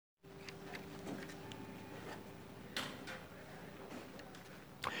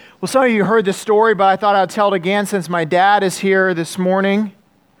Well, some of you heard this story, but I thought I'd tell it again since my dad is here this morning.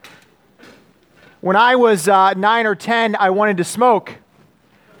 When I was 9 or 10, I wanted to smoke.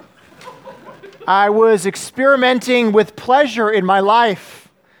 I was experimenting with pleasure in my life.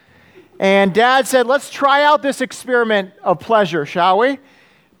 And Dad said, let's try out this experiment of pleasure, shall we?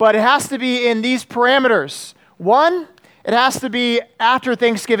 But it has to be in these parameters. 1, it has to be after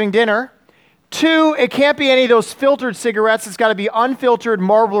Thanksgiving dinner. 2, it can't be any of those filtered cigarettes. It's got to be unfiltered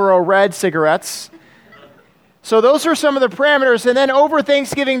Marlboro Red cigarettes. So those are some of the parameters. And then over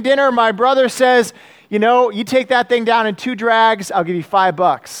Thanksgiving dinner, my brother says, you take that thing down in 2 drags, I'll give you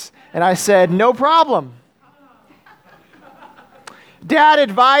 $5. And I said, no problem. Dad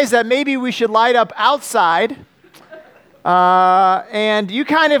advised that maybe we should light up outside. And you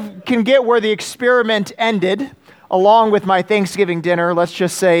kind of can get where the experiment ended. Along with my Thanksgiving dinner, let's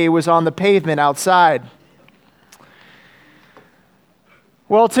just say it was on the pavement outside.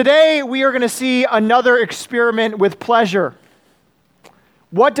 Well, today we are going to see another experiment with pleasure.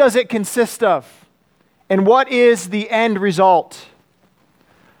 What does it consist of? And what is the end result?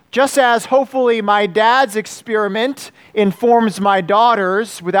 Just as hopefully my dad's experiment informs my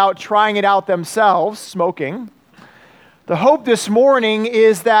daughters without trying it out themselves, smoking, the hope this morning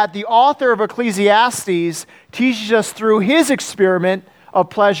is that the author of Ecclesiastes teaches us through his experiment of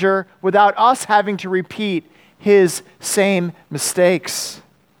pleasure without us having to repeat his same mistakes.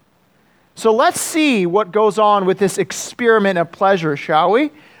 So let's see what goes on with this experiment of pleasure, shall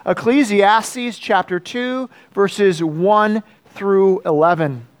we? Ecclesiastes chapter 2, verses 1 through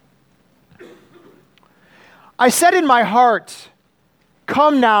 11. I said in my heart,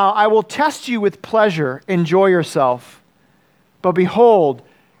 come now, I will test you with pleasure, enjoy yourself. But behold,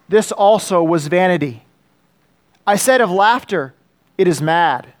 this also was vanity. I said of laughter, it is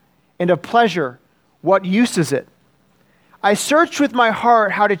mad, and of pleasure, what use is it? I searched with my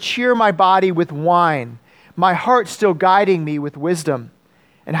heart how to cheer my body with wine, my heart still guiding me with wisdom,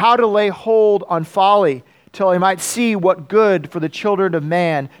 and how to lay hold on folly, till I might see what good for the children of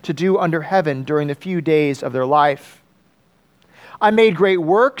man to do under heaven during the few days of their life. I made great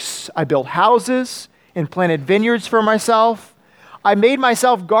works, I built houses, and planted vineyards for myself. I made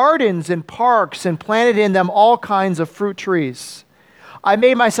myself gardens and parks and planted in them all kinds of fruit trees. I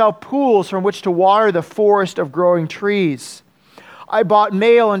made myself pools from which to water the forest of growing trees. I bought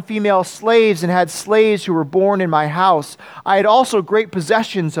male and female slaves and had slaves who were born in my house. I had also great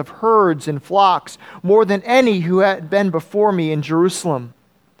possessions of herds and flocks, more than any who had been before me in Jerusalem.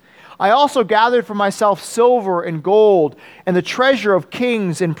 I also gathered for myself silver and gold and the treasure of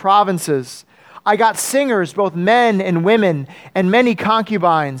kings and provinces. I got singers, both men and women, and many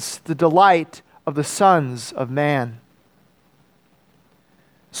concubines, the delight of the sons of man.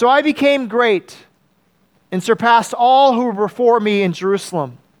 So I became great and surpassed all who were before me in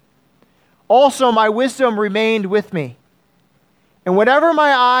Jerusalem. Also my wisdom remained with me. And whatever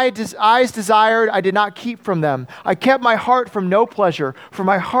my eyes desired, I did not keep from them. I kept my heart from no pleasure, for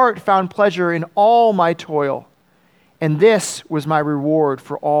my heart found pleasure in all my toil. And this was my reward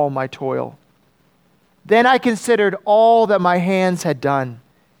for all my toil. Then I considered all that my hands had done,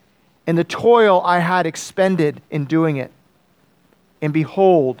 and the toil I had expended in doing it. And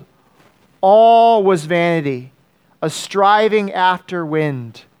behold, all was vanity, a striving after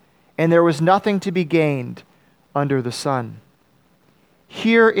wind, and there was nothing to be gained under the sun.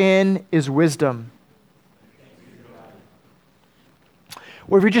 Herein is wisdom.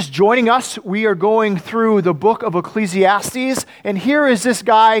 Well, if you're just joining us, we are going through the book of Ecclesiastes, and here is this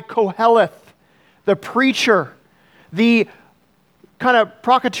guy, Koheleth, the preacher, the kind of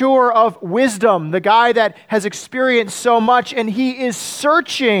procurator of wisdom, the guy that has experienced so much, and he is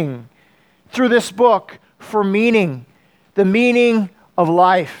searching through this book for meaning, the meaning of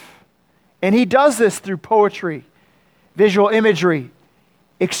life. And he does this through poetry, visual imagery,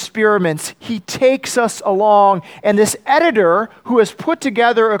 experiments. He takes us along, and this editor who has put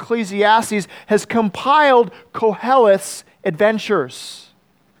together Ecclesiastes has compiled Koheleth's adventures.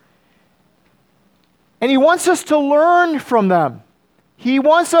 And he wants us to learn from them. He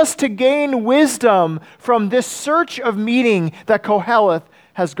wants us to gain wisdom from this search of meaning that Koheleth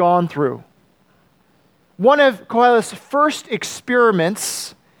has gone through. One of Koheleth's first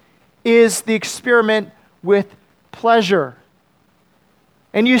experiments is the experiment with pleasure.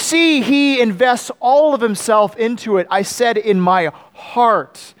 And you see, he invests all of himself into it. I said in my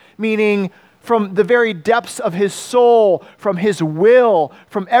heart, meaning from the very depths of his soul, from his will,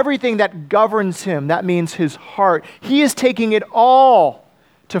 from everything that governs him. That means his heart. He is taking it all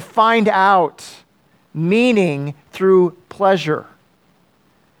to find out meaning through pleasure.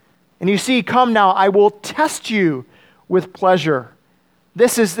 And you see, come now, I will test you with pleasure.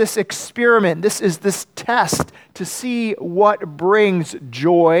 This is this experiment. This is this test to see what brings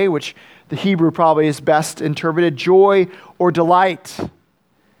joy, which the Hebrew probably is best interpreted, joy or delight.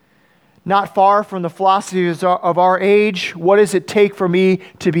 Not far from the philosophies of our age, what does it take for me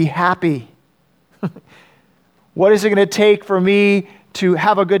to be happy? What is it going to take for me to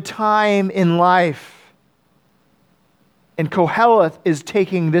have a good time in life? And Koheleth is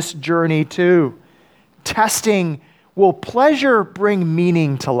taking this journey too, testing, will pleasure bring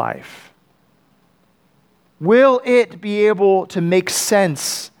meaning to life? Will it be able to make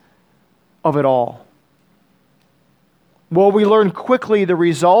sense of it all? Well, we learn quickly the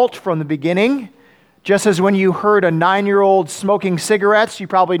result from the beginning. Just as when you heard a 9-year-old smoking cigarettes, you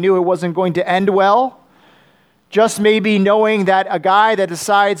probably knew it wasn't going to end well. Just maybe knowing that a guy that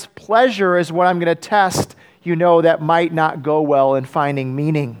decides pleasure is what I'm going to test, you know that might not go well in finding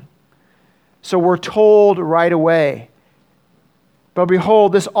meaning. So we're told right away, but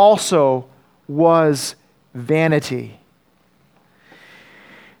behold, this also was vanity.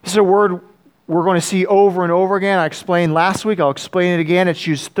 This is a word we're going to see over and over again. I explained last week. I'll explain it again. It's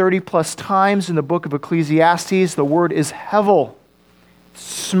used 30 plus times in the book of Ecclesiastes. The word is hevel.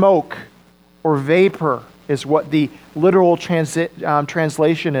 Smoke or vapor is what the literal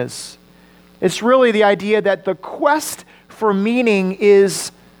translation is. It's really the idea that the quest for meaning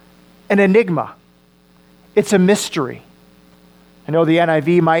is an enigma. It's a mystery. I know the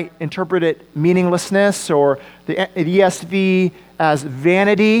NIV might interpret it meaninglessness, or the ESV as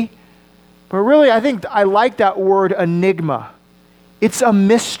vanity. But really, I think I like that word enigma. It's a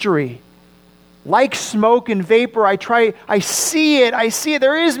mystery. Like smoke and vapor, I see it.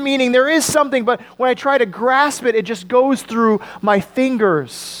 There is meaning, there is something, but when I try to grasp it, it just goes through my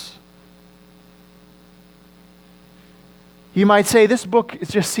fingers. You might say, this book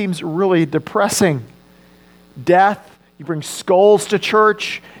just seems really depressing. Death, you bring skulls to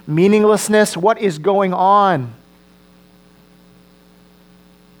church, meaninglessness, what is going on?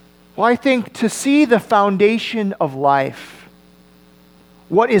 Well, I think to see the foundation of life,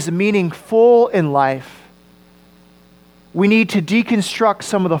 what is meaningful in life, we need to deconstruct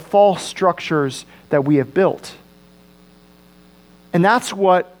some of the false structures that we have built. And that's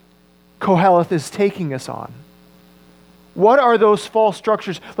what Koheleth is taking us on. What are those false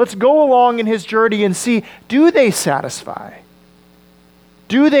structures? Let's go along in his journey and see, do they satisfy?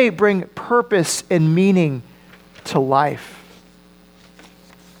 Do they bring purpose and meaning to life?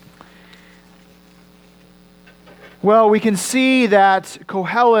 Well, we can see that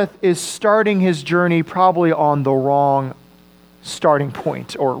Koheleth is starting his journey probably on the wrong starting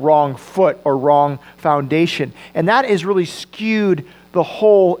point, or wrong foot, or wrong foundation. And that is really skewed the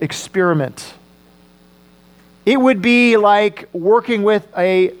whole experiment. It would be like working with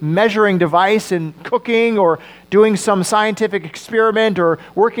a measuring device in cooking, or doing some scientific experiment, or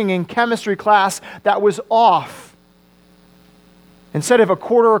working in chemistry class that was off. Instead of a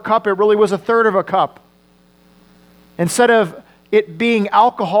quarter of a cup, it really was a third of a cup. Instead of it being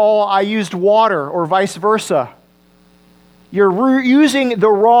alcohol, I used water, or vice versa. You're using the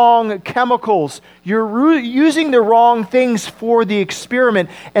wrong chemicals. You're using the wrong things for the experiment.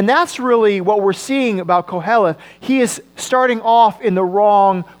 And that's really what we're seeing about Koheleth. He is starting off in the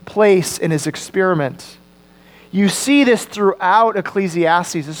wrong place in his experiment. You see this throughout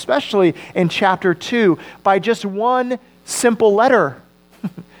Ecclesiastes, especially in chapter 2, by just one simple letter.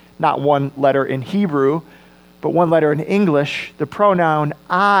 Not one letter in Hebrew, but one letter in English, the pronoun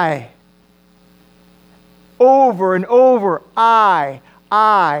I. Over and over, I,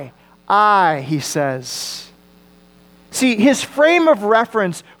 he says. See, his frame of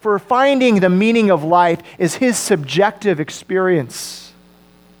reference for finding the meaning of life is his subjective experience.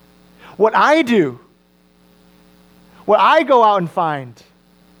 What I do, what I go out and find,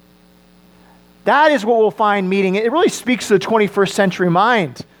 that is what will find meaning. It really speaks to the 21st century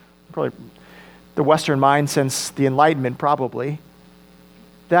mind. Probably the Western mind since the Enlightenment, probably.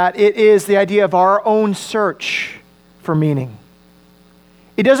 That it is the idea of our own search for meaning.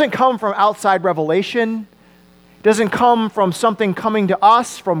 It doesn't come from outside revelation. It doesn't come from something coming to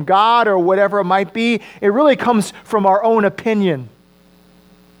us from God or whatever it might be. It really comes from our own opinion,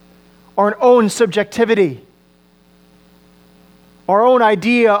 our own subjectivity, our own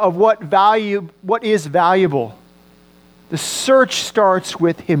idea of what is valuable. The search starts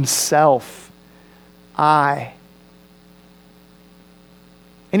with himself. I.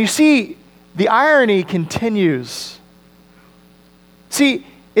 And you see, the irony continues. See,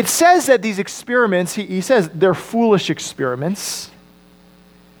 it says that these experiments, he says they're foolish experiments,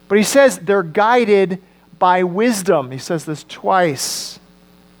 but he says they're guided by wisdom. He says this twice.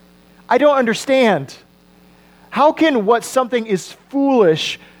 I don't understand. How can what something is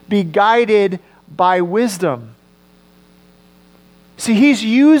foolish be guided by wisdom? See, he's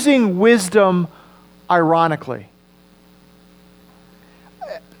using wisdom ironically.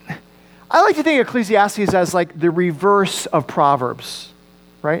 I like to think of Ecclesiastes as like the reverse of Proverbs,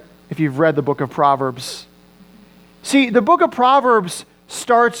 right? If you've read the book of Proverbs. See, the book of Proverbs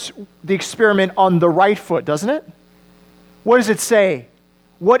starts the experiment on the right foot, doesn't it? What does it say?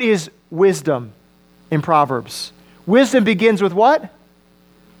 What is wisdom in Proverbs? Wisdom begins with what?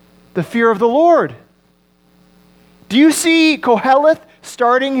 The fear of the Lord. Do you see Koheleth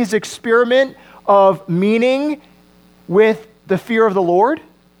starting his experiment of meaning with the fear of the Lord?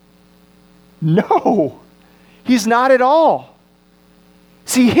 No, he's not at all.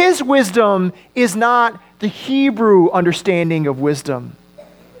 See, his wisdom is not the Hebrew understanding of wisdom.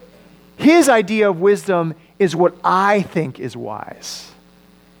 His idea of wisdom is what I think is wise.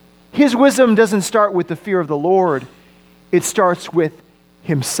 His wisdom doesn't start with the fear of the Lord. It starts with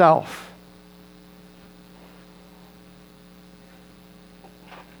himself.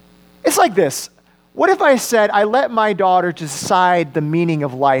 It's like this. What if I said, I let my daughter decide the meaning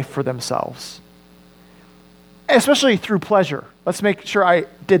of life for themselves? Especially through pleasure. Let's make sure I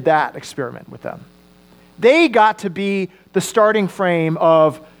did that experiment with them. They got to be the starting frame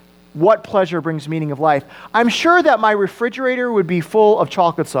of what pleasure brings meaning of life. I'm sure that my refrigerator would be full of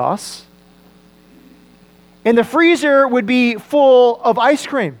chocolate sauce, and the freezer would be full of ice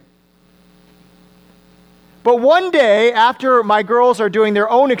cream. But one day, after my girls are doing their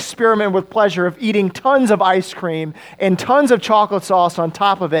own experiment with pleasure of eating tons of ice cream and tons of chocolate sauce on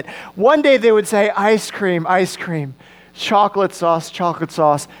top of it, one day they would say, ice cream, chocolate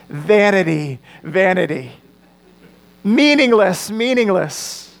sauce, vanity, vanity. Meaningless,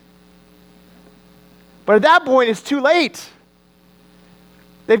 meaningless. But at that point, it's too late.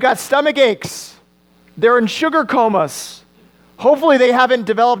 They've got stomach aches. They're in sugar comas. Hopefully they haven't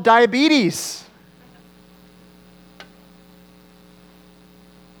developed diabetes.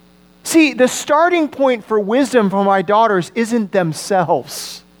 See, the starting point for wisdom for my daughters isn't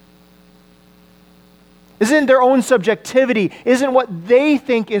themselves. Isn't their own subjectivity, isn't what they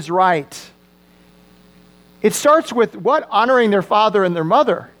think is right. It starts with what? Honoring their father and their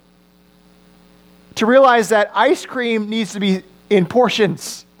mother. To realize that ice cream needs to be in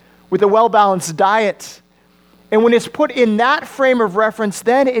portions with a well-balanced diet. And when it's put in that frame of reference,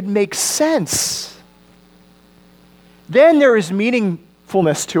 then it makes sense. Then there is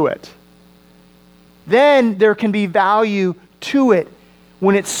meaningfulness to it. Then there can be value to it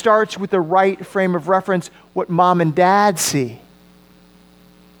when it starts with the right frame of reference, what mom and dad see.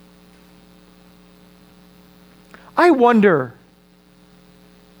 I wonder,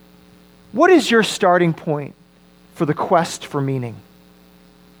 what is your starting point for the quest for meaning?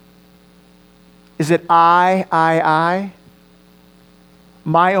 Is it I?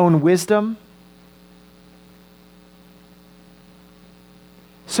 My own wisdom?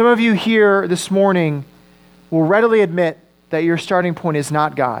 Some of you here this morning will readily admit that your starting point is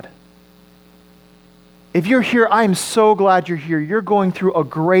not God. If you're here, I'm so glad you're here. You're going through a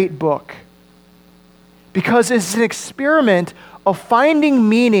great book because it's an experiment of finding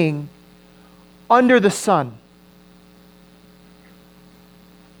meaning under the sun.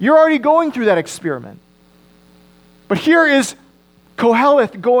 You're already going through that experiment. But here is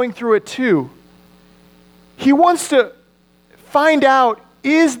Koheleth going through it too. He wants to find out,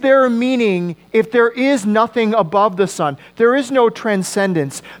 is there meaning if there is nothing above the sun? There is no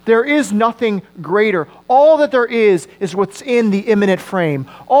transcendence. There is nothing greater. All that there is what's in the immanent frame.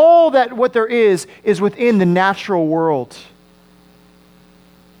 All that what there is within the natural world.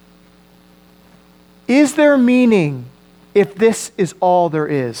 Is there meaning if this is all there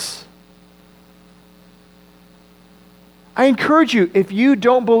is? I encourage you, if you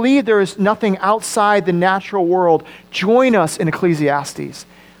don't believe there is nothing outside the natural world, join us in Ecclesiastes.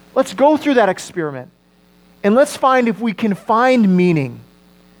 Let's go through that experiment. And let's find if we can find meaning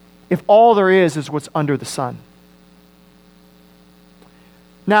if all there is what's under the sun.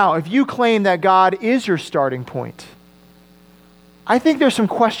 Now, if you claim that God is your starting point, I think there's some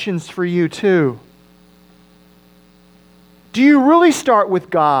questions for you too. Do you really start with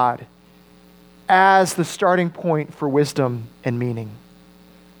God as the starting point for wisdom and meaning?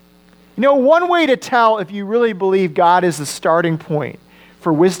 You know, one way to tell if you really believe God is the starting point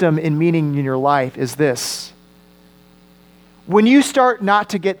for wisdom and meaning in your life is this. When you start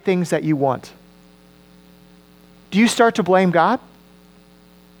not to get things that you want, do you start to blame God?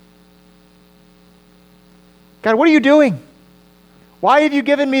 God, what are you doing? Why have you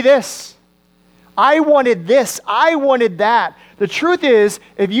given me this? I wanted this. I wanted that. The truth is,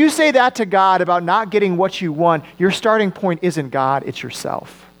 if you say that to God about not getting what you want, your starting point isn't God, it's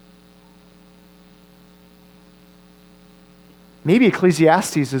yourself. Maybe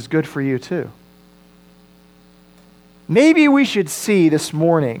Ecclesiastes is good for you too. Maybe we should see this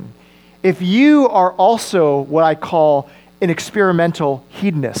morning if you are also what I call an experimental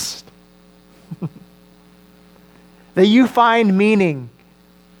hedonist. That you find meaning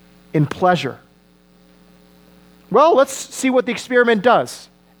in pleasure. Well, let's see what the experiment does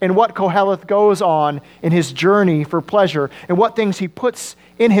and what Koheleth goes on in his journey for pleasure and what things he puts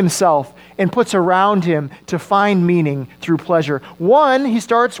in himself and puts around him to find meaning through pleasure. One, he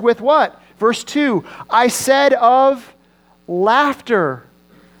starts with what? Verse 2, I said of laughter,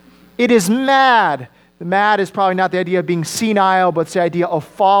 it is mad. The mad is probably not the idea of being senile, but it's the idea of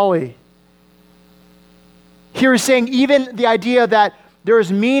folly. Here he's saying even the idea that there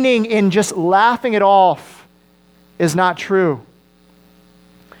is meaning in just laughing it off is not true.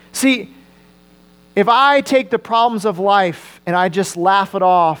 See, if I take the problems of life and I just laugh it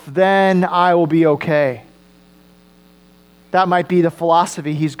off, then I will be okay. That might be the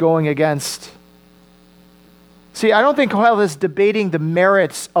philosophy he's going against. See, I don't think Koheleth is debating the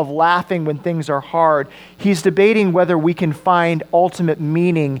merits of laughing when things are hard. He's debating whether we can find ultimate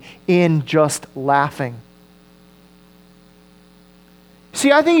meaning in just laughing.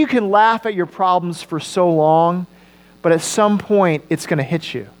 See, I think you can laugh at your problems for so long, but at some point, it's going to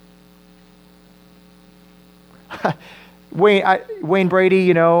hit you. Wayne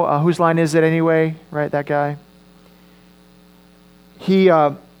Brady, whose line is it anyway, right, that guy? He,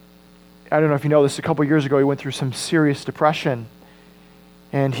 I don't know if you know this, a couple years ago, he went through some serious depression,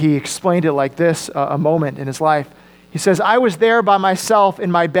 and he explained it like this, a moment in his life. He says, I was there by myself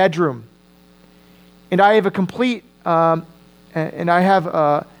in my bedroom, and I have a complete... I'm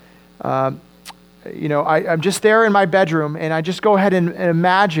just there in my bedroom, and I just go ahead and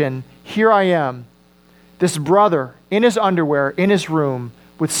imagine, here I am, this brother in his underwear, in his room,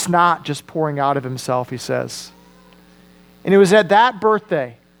 with snot just pouring out of himself, he says. And it was at that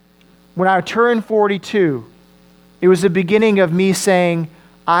birthday, when I turned 42, it was the beginning of me saying,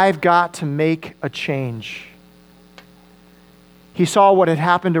 I've got to make a change. He saw what had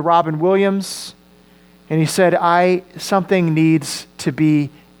happened to Robin Williams, and he said, something needs to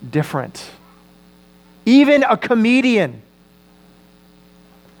be different. Even a comedian.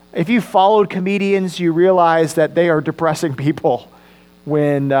 If you followed comedians, you realize that they are depressing people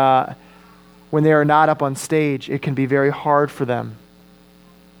when they are not up on stage. It can be very hard for them.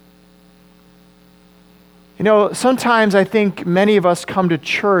 Sometimes I think many of us come to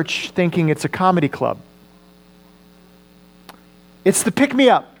church thinking it's a comedy club. It's the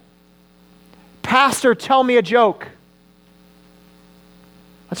pick-me-up. Pastor, tell me a joke.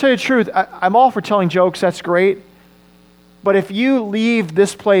 I'll tell you the truth, I'm all for telling jokes, that's great. But if you leave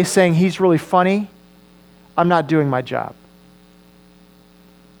this place saying he's really funny, I'm not doing my job.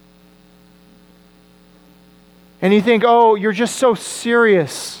 And you think, oh, you're just so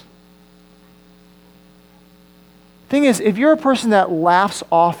serious. Thing is, if you're a person that laughs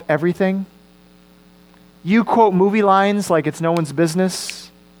off everything, you quote movie lines like it's no one's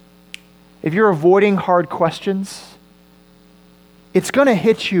business, if you're avoiding hard questions, it's going to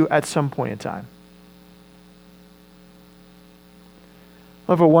hit you at some point in time.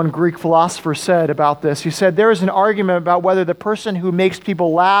 I love what one Greek philosopher said about this. He said, there is an argument about whether the person who makes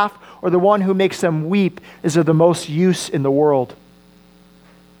people laugh or the one who makes them weep is of the most use in the world.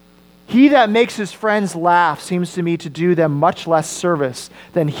 He that makes his friends laugh seems to me to do them much less service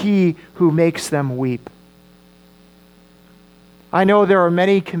than he who makes them weep. I know there are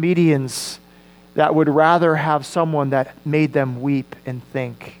many comedians that would rather have someone that made them weep and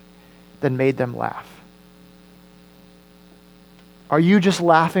think than made them laugh. Are you just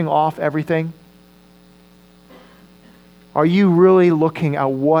laughing off everything? Are you really looking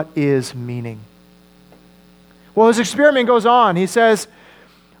at what is meaning? Well, his experiment goes on. He says,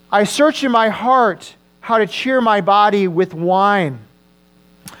 I search in my heart how to cheer my body with wine.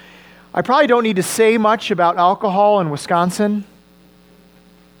 I probably don't need to say much about alcohol in Wisconsin.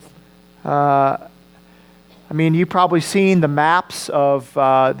 You've probably seen the maps of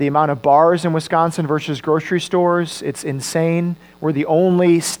the amount of bars in Wisconsin versus grocery stores. It's insane. We're the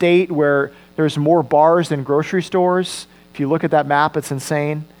only state where there's more bars than grocery stores. If you look at that map, it's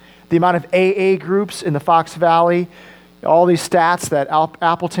insane. The amount of AA groups in the Fox Valley, all these stats that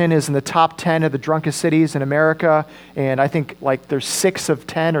Appleton is in the top 10 of the drunkest cities in America, and I think there's 6 of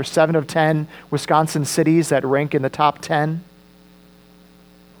 10 or 7 of 10 Wisconsin cities that rank in the top 10.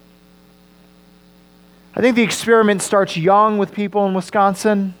 I think the experiment starts young with people in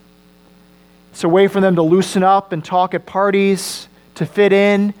Wisconsin, It's a way for them to loosen up and talk at parties, to fit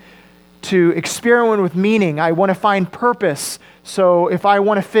in, to experiment with meaning. I want to find purpose. So if I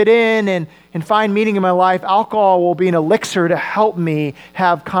want to fit in and find meaning in my life, alcohol will be an elixir to help me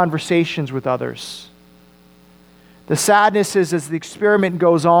have conversations with others. The sadness is as the experiment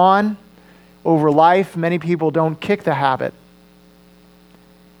goes on over life, many people don't kick the habit.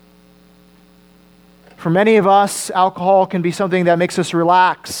 For many of us, alcohol can be something that makes us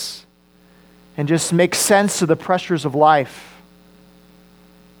relax and just make sense of the pressures of life.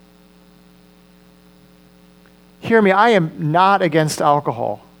 Hear me, I am not against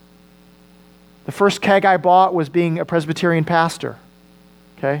alcohol. The first keg I bought was being a Presbyterian pastor.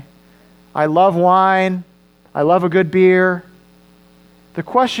 Okay? I love wine. I love a good beer. The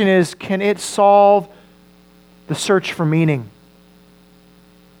question is, can it solve the search for meaning?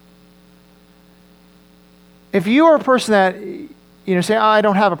 If you are a person that, say, I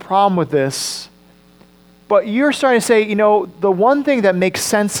don't have a problem with this, but you're starting to say, the one thing that makes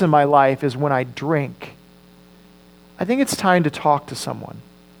sense in my life is when I drink, I think it's time to talk to someone.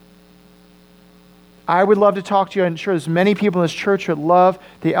 I would love to talk to you. I'm sure there's many people in this church would love,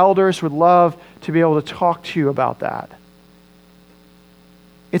 the elders would love to be able to talk to you about that.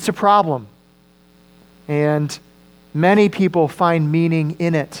 It's a problem. And many people find meaning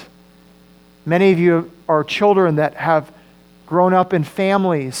in it. Many of you are children that have grown up in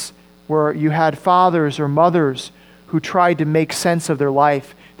families where you had fathers or mothers who tried to make sense of their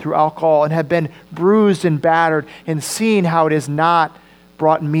life through alcohol and have been bruised and battered and seen how it has not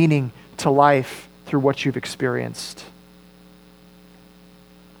brought meaning to life through what you've experienced.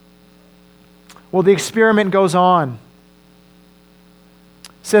 Well, the experiment goes on. It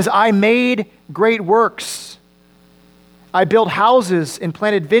says, I made great works. I built houses and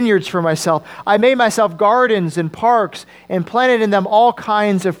planted vineyards for myself. I made myself gardens and parks and planted in them all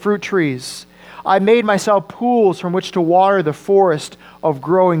kinds of fruit trees. I made myself pools from which to water the forest of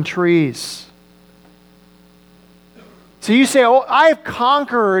growing trees. So you say, I've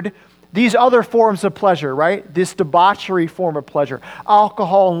conquered these other forms of pleasure, right? This debauchery form of pleasure.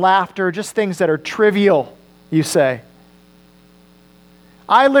 Alcohol and laughter, just things that are trivial, you say.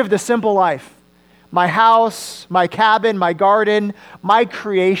 I lived a simple life. My house, my cabin, my garden, my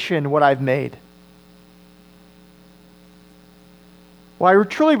creation, what I've made. Well, I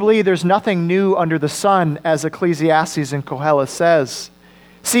truly believe there's nothing new under the sun, as Ecclesiastes and Koheleth says.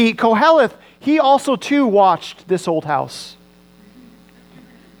 See, Koheleth, he also too watched this old house.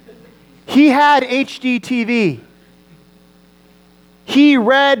 He had HD TV. He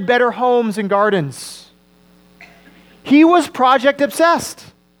read Better Homes and Gardens. He was project obsessed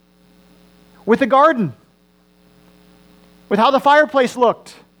with the garden, with how the fireplace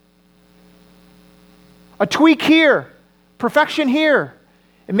looked. A tweak here, perfection here.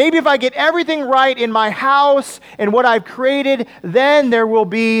 And maybe if I get everything right in my house and what I've created, then there will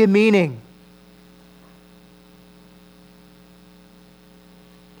be meaning.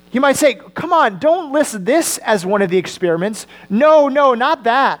 You might say, come on, don't list this as one of the experiments. No, not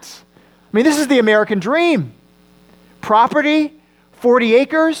that. I mean, this is the American dream. Property, 40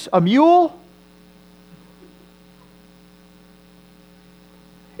 acres, a mule.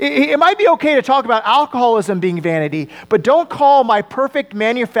 It might be okay to talk about alcoholism being vanity, but don't call my perfect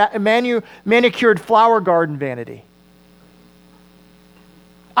manicured flower garden vanity.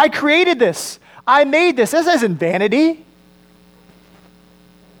 I created this. I made this. This isn't vanity.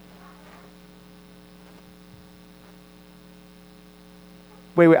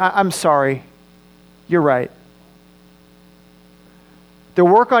 Wait, I'm sorry. You're right. The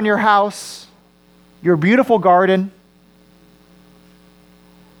work on your house, your beautiful garden,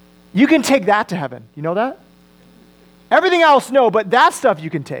 you can take that to heaven. You know that? Everything else, no, but that stuff you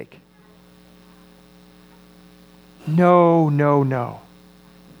can take. No.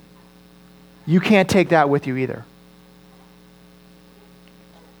 You can't take that with you either.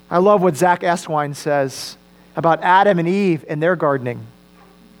 I love what Zach Eswine says about Adam and Eve and their gardening.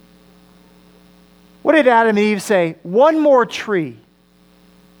 What did Adam and Eve say? One more tree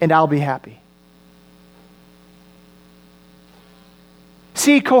and I'll be happy.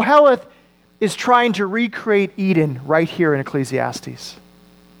 See, Koheleth is trying to recreate Eden right here in Ecclesiastes.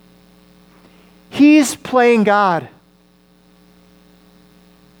 He's playing God.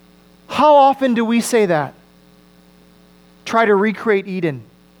 How often do we say that? Try to recreate Eden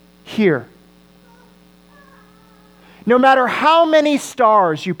here. No matter how many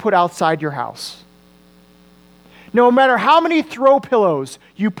stars you put outside your house, no matter how many throw pillows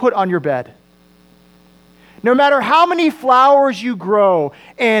you put on your bed, no matter how many flowers you grow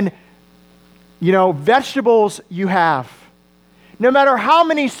and, vegetables you have, no matter how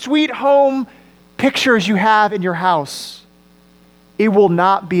many sweet home pictures you have in your house, it will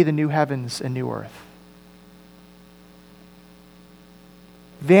not be the new heavens and new earth.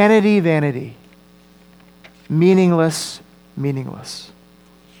 Vanity, vanity. Meaningless, meaningless.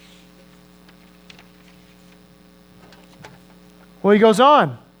 Well, he goes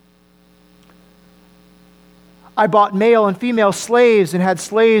on. I bought male and female slaves and had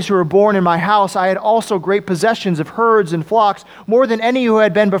slaves who were born in my house. I had also great possessions of herds and flocks, more than any who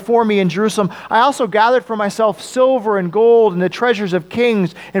had been before me in Jerusalem. I also gathered for myself silver and gold and the treasures of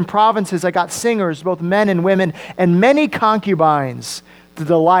kings and provinces. I got singers, both men and women, and many concubines, the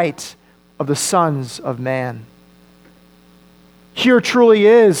delight of the sons of man. Here truly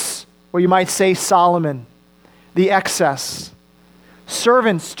is, what you might say, Solomon, the excess.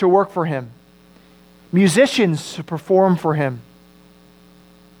 Servants to work for him. Musicians to perform for him.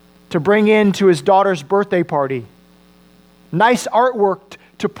 To bring in to his daughter's birthday party. Nice artwork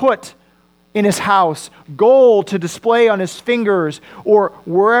to put in his house. Gold to display on his fingers or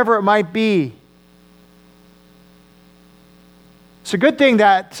wherever it might be. It's a good thing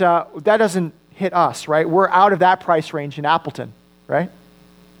that that doesn't hit us, right? We're out of that price range in Appleton, right?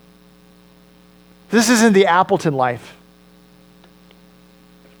 This isn't the Appleton life.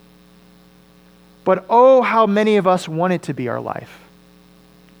 But oh, how many of us want it to be our life.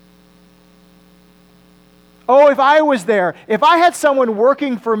 Oh, if I was there, if I had someone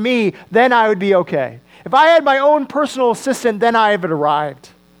working for me, then I would be okay. If I had my own personal assistant, then I have arrived.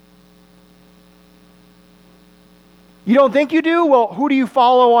 You don't think you do? Well, who do you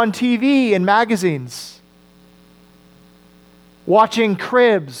follow on TV and magazines? Watching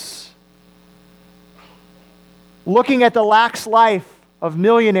cribs. Looking at the lax life of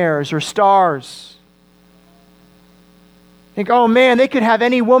millionaires or stars. Think, oh man, they could have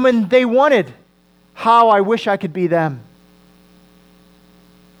any woman they wanted. How I wish I could be them.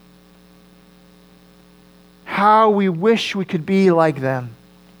 How we wish we could be like them.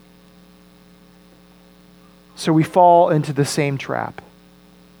 So we fall into the same trap.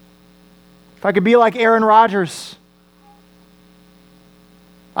 If I could be like Aaron Rodgers,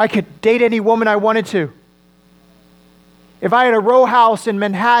 I could date any woman I wanted to. If I had a row house in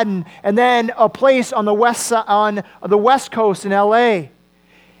Manhattan and then a place on the West Coast in LA,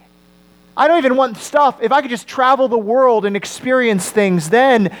 I don't even want stuff. If I could just travel the world and experience things,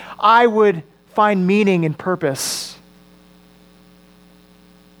 then I would find meaning and purpose.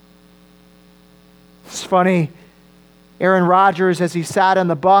 It's funny, Aaron Rodgers, as he sat on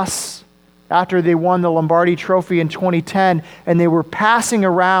the bus after they won the Lombardi Trophy in 2010, and they were passing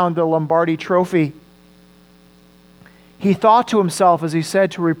around the Lombardi Trophy, he thought to himself as he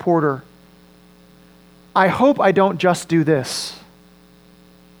said to a reporter, I hope I don't just do this.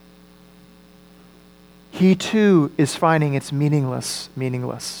 He too is finding it's meaningless.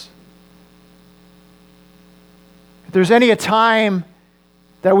 If there's any a time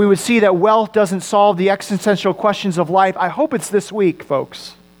that we would see that wealth doesn't solve the existential questions of life, I hope it's this week,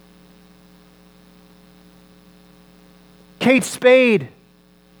 folks. Kate Spade,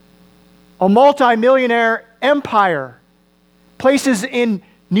 a multimillionaire empire, places in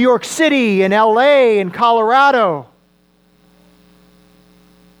New York City and LA and Colorado,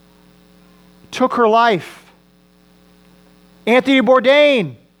 took her life. Anthony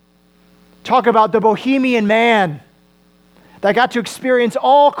Bourdain, talk about the bohemian man that got to experience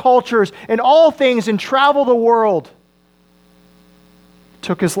all cultures and all things and travel the world,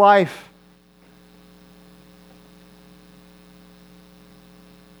 took his life.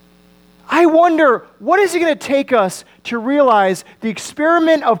 I wonder, what is it going to take us to realize the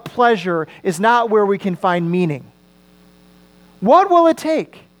experiment of pleasure is not where we can find meaning? What will it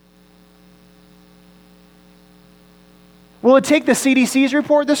take? Will it take the CDC's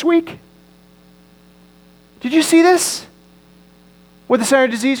report this week? Did you see this? What the Center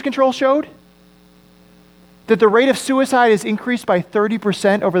for Disease Control showed? That the rate of suicide has increased by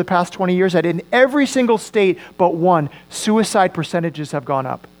 30% over the past 20 years, that in every single state but one, suicide percentages have gone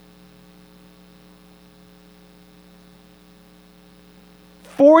up.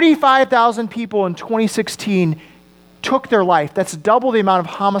 45,000 people in 2016 took their life. That's double the amount of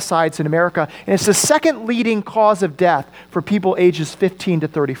homicides in America. And it's the second leading cause of death for people ages 15 to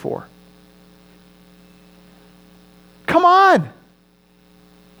 34. Come on.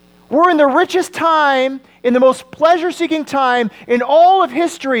 We're in the richest time, in the most pleasure-seeking time in all of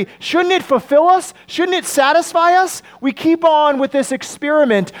history. Shouldn't it fulfill us? Shouldn't it satisfy us? We keep on with this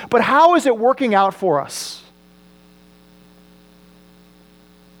experiment, but how is it working out for us?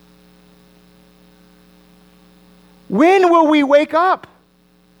 When will we wake up?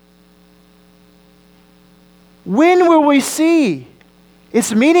 When will we see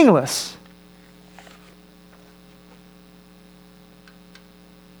it's meaningless?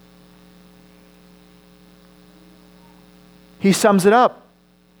 he sums it up.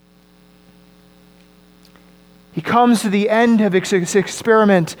 He comes to the end of his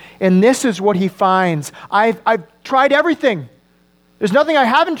experiment, and this is what he finds. I've tried everything. There's nothing I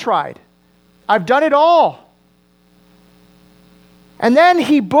haven't tried. I've done it all. And then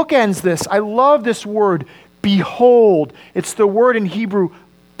he bookends this. I love this word, behold. It's the word in Hebrew,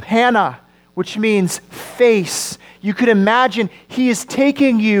 pana, which means face. You could imagine he is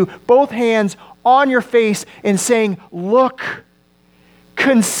taking you, both hands on your face, and saying, look,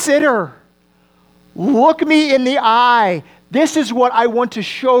 consider, look me in the eye. This is what I want to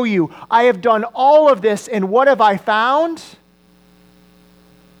show you. I have done all of this, and what have I found?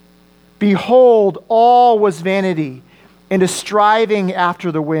 Behold, all was vanity and a striving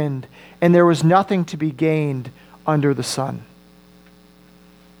after the wind, and there was nothing to be gained under the sun.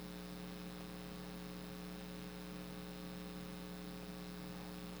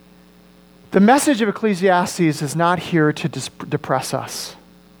 The message of Ecclesiastes is not here to depress us.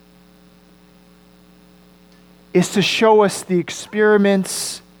 It's to show us the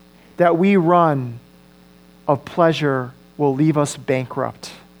experiments that we run of pleasure will leave us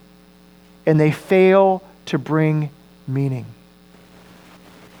bankrupt, and they fail to bring meaning.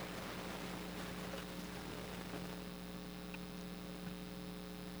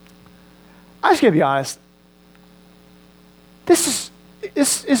 I just gotta be honest. This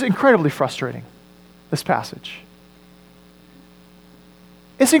is incredibly frustrating, this passage.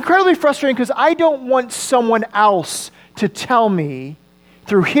 It's incredibly frustrating because I don't want someone else to tell me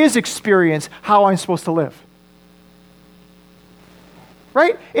through his experience how I'm supposed to live.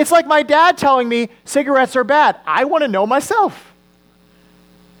 Right? It's like my dad telling me cigarettes are bad. I want to know myself.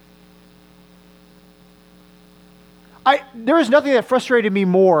 There is nothing that frustrated me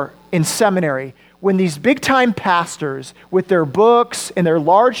more in seminary when these big-time pastors with their books and their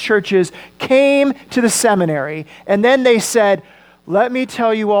large churches came to the seminary, and then they said, let me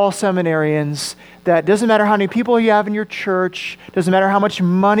tell you all seminarians that doesn't matter how many people you have in your church, doesn't matter how much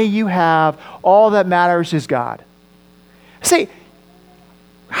money you have, all that matters is God. I say,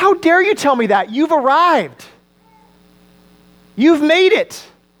 how dare you tell me that? You've arrived. You've made it.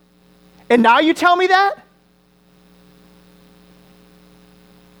 And now you tell me that?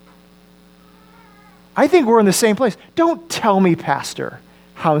 I think we're in the same place. Don't tell me, Pastor,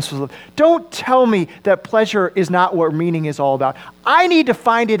 how I'm supposed to live. Don't tell me that pleasure is not what meaning is all about. I need to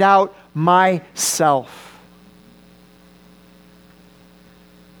find it out myself.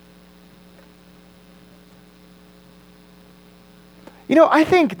 You know, I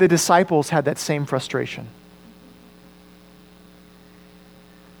think the disciples had that same frustration.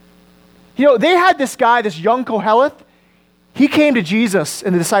 You know, they had this guy, this young Koheleth. He came to Jesus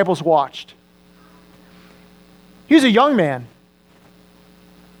and the disciples watched. He was a young man.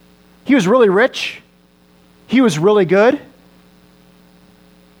 He was really rich. He was really good.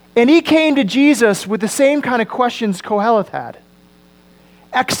 And he came to Jesus with the same kind of questions Koheleth had.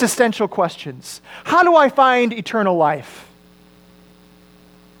 Existential questions. How do I find eternal life?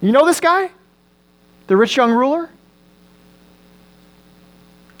 You know this guy? The rich young ruler?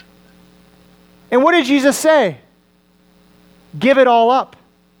 And what did Jesus say? Give it all up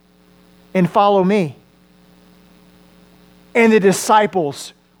and follow me. And the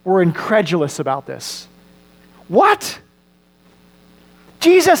disciples were incredulous about this. What?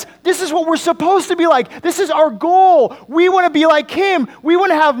 Jesus, this is what we're supposed to be like. This is our goal. We want to be like him. We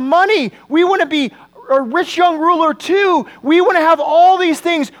want to have money. We want to be a rich young ruler too. We want to have all these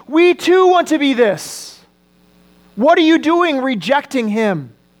things. We too want to be this. What are you doing rejecting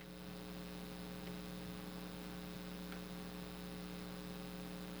him?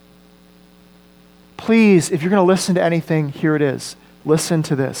 Please, if you're going to listen to anything, here it is. Listen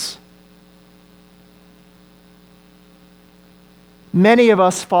to this. Many of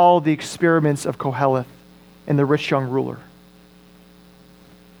us follow the experiments of Koheleth and the rich young ruler.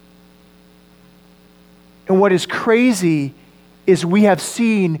 And what is crazy is we have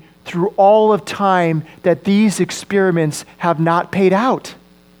seen through all of time that these experiments have not paid out.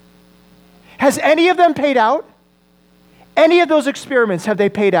 Has any of them paid out? Any of those experiments, have they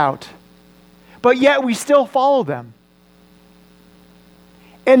paid out? But yet we still follow them.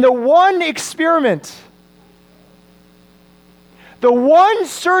 And the one experiment, the one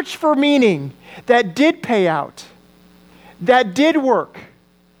search for meaning that did pay out, that did work,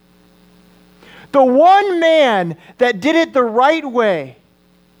 the one man that did it the right way,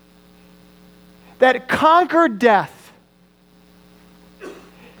 that conquered death,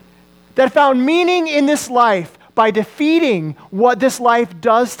 that found meaning in this life by defeating what this life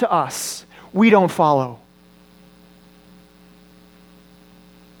does to us, we don't follow.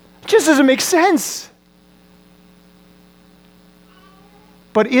 It just doesn't make sense.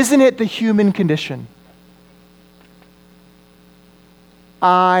 But isn't it the human condition?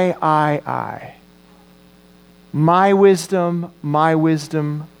 I. My wisdom, my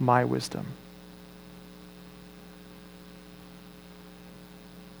wisdom, my wisdom.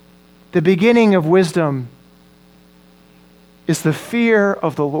 The beginning of wisdom is the fear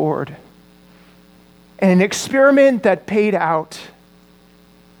of the Lord. And an experiment that paid out.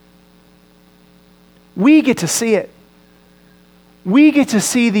 We get to see it. We get to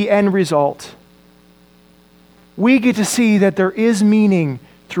see the end result. We get to see that there is meaning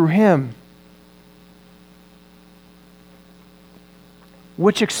through Him.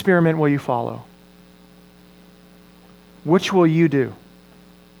 Which experiment will you follow? Which will you do?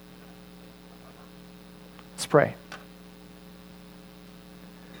 Let's pray.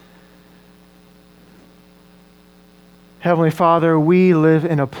 Heavenly Father, we live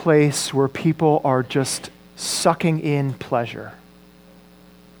in a place where people are just sucking in pleasure.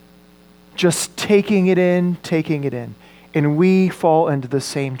 Just taking it in. And we fall into the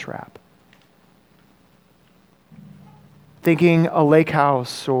same trap. Thinking a lake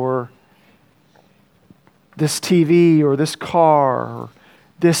house or this TV or this car or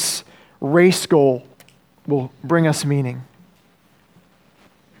this race goal will bring us meaning.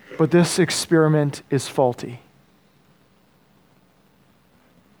 But this experiment is faulty.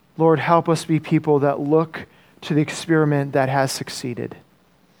 Lord, help us be people that look to the experiment that has succeeded.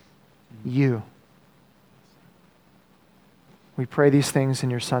 You. We pray these things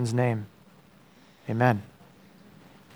in your Son's name. Amen.